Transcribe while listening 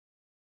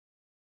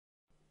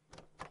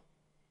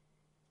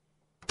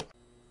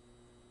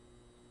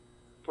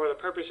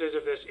purposes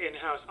of this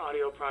in-house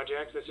audio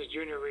project, this is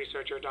junior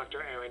researcher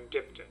Dr. Aaron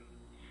Dipton.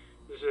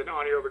 This is an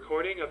audio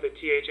recording of the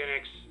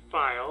THNX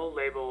file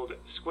labeled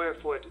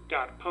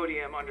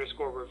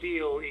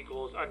squarefoot.podium_reveal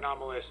equals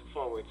anomalous /.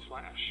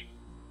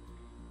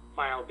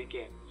 File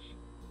begins.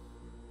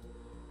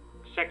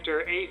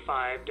 Sector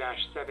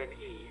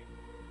A5-7E.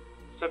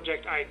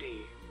 Subject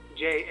ID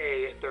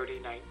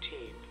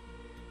JA3019.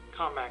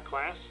 Combat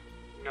class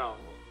null.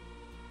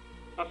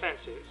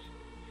 Offenses: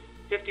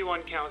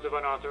 51 counts of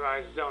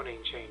unauthorized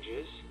zoning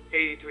changes,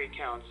 83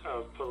 counts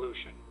of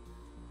pollution.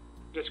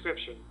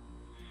 Description: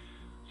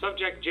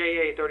 Subject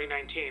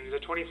JA3019 is a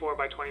 24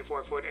 by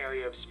 24 foot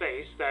area of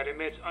space that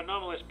emits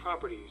anomalous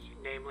properties,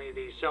 namely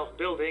the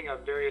self-building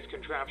of various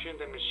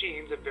contraptions and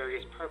machines of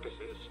various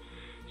purposes.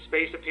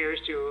 Space appears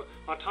to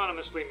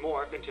autonomously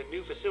morph into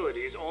new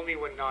facilities only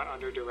when not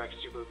under direct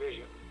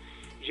supervision.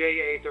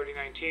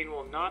 JA3019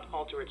 will not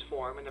alter its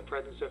form in the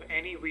presence of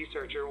any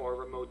researcher or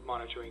remote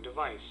monitoring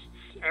device.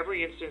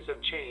 Every instance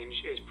of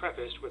change is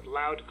prefaced with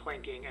loud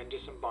clanking and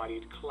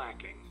disembodied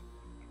clacking.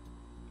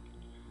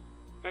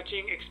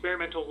 Fetching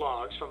experimental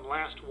logs from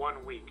last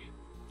 1 week.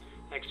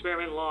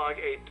 Experiment log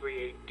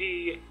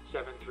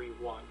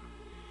 838D731.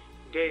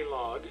 Day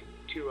log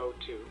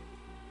 202.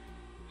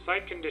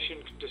 Site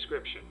condition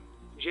description: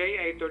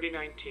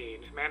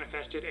 JA3019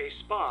 manifested a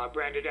spa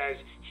branded as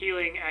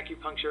Healing,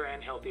 Acupuncture,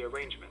 and Healthy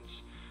Arrangements.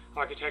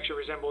 Architecture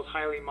resembles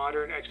highly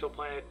modern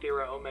exoplanet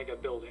Thera Omega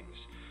buildings.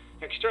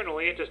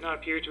 Externally, it does not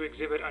appear to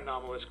exhibit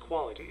anomalous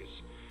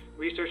qualities.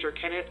 Researcher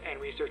Kenneth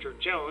and Researcher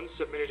Jones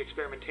submitted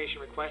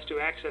experimentation requests to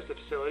access the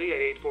facility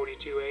at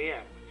 8:42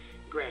 a.m.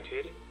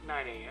 Granted,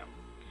 9 a.m.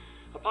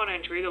 Upon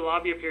entry, the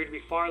lobby appeared to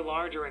be far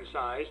larger in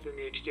size than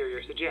the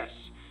exterior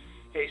suggests.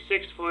 A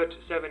 6-foot,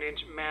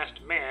 7-inch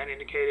masked man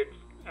indicated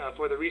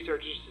for the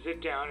researchers to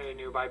sit down at a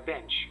nearby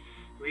bench.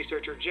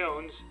 Researcher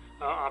Jones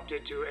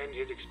opted to end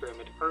his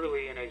experiment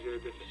early and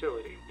exited the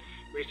facility.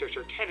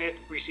 Researcher Kenneth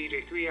received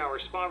a 3-hour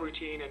spa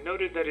routine and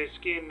noted that his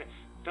skin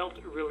felt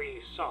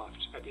really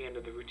soft at the end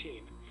of the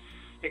routine.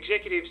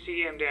 Executive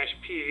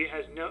CM-P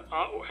has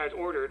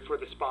ordered for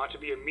the spa to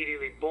be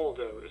immediately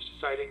bulldozed,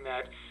 citing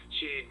that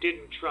she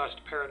didn't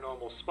trust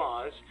paranormal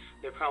spas.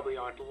 They probably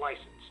aren't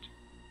licensed.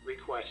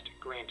 Request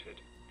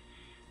granted.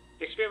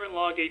 Experiment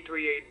log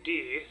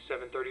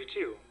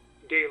 838D732.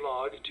 Day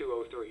log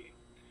 203.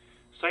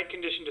 Site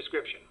condition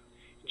description: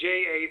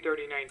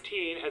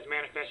 JA3019 has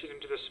manifested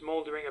into the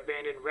smoldering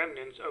abandoned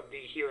remnants of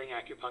the Healing,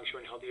 Acupuncture,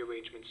 and Healthy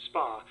Arrangements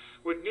spa,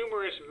 with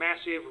numerous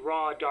massive,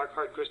 raw,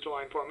 dark-hard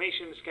crystalline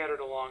formations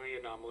scattered along the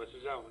anomalous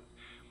zone.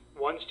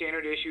 One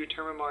standard-issue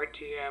Terminus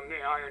TM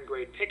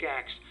iron-grade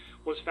pickaxe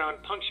was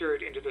found punctured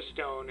into the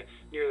stone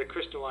near the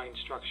crystalline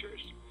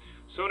structures.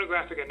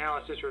 Sonographic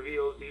analysis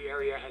reveals the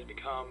area has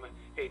become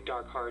a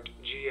dark-hard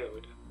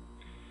geode.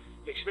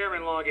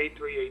 Experiment log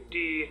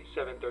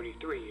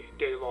 838D733,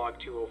 day log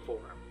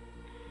 204.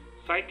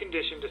 Site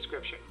condition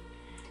description: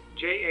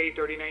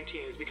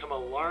 JA3019 has become a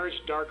large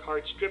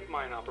dark-hard strip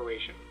mine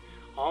operation.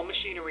 All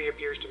machinery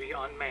appears to be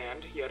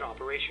unmanned, yet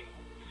operational.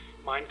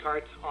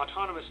 Minecarts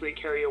autonomously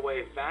carry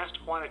away vast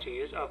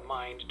quantities of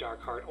mined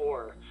dark-hard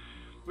ore.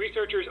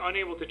 Researchers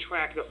unable to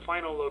track the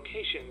final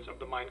locations of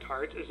the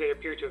minecarts as they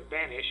appear to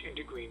vanish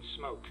into green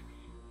smoke.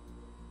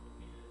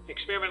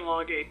 Experiment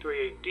log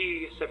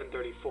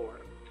 838D734.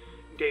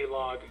 Day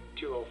log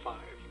 205.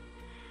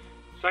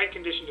 Site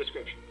condition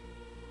description: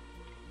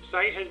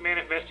 Site has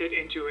manifested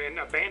into an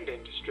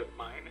abandoned strip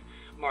mine,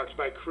 marked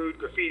by crude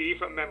graffiti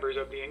from members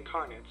of the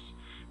Incarnates.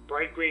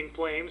 Bright green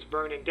flames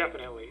burn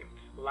indefinitely.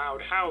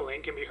 Loud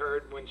howling can be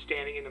heard when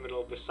standing in the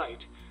middle of the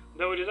site,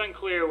 though it is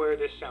unclear where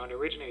this sound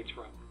originates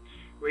from.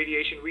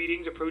 Radiation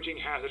readings approaching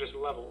hazardous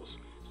levels.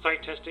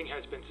 Site testing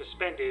has been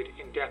suspended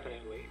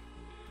indefinitely.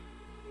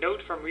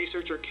 Note from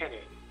Researcher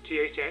Kenneth,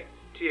 THNX,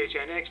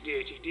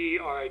 DHED,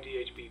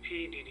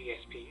 RIDHBP,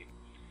 DDSP.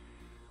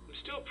 I'm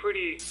still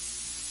pretty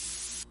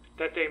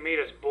that they made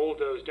us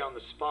bulldoze down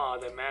the spa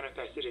that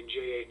manifested in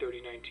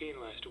JA3019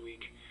 last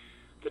week.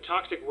 The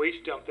toxic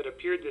waste dump that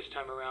appeared this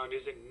time around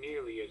isn't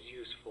nearly as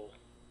useful.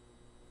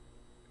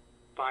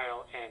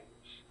 File end.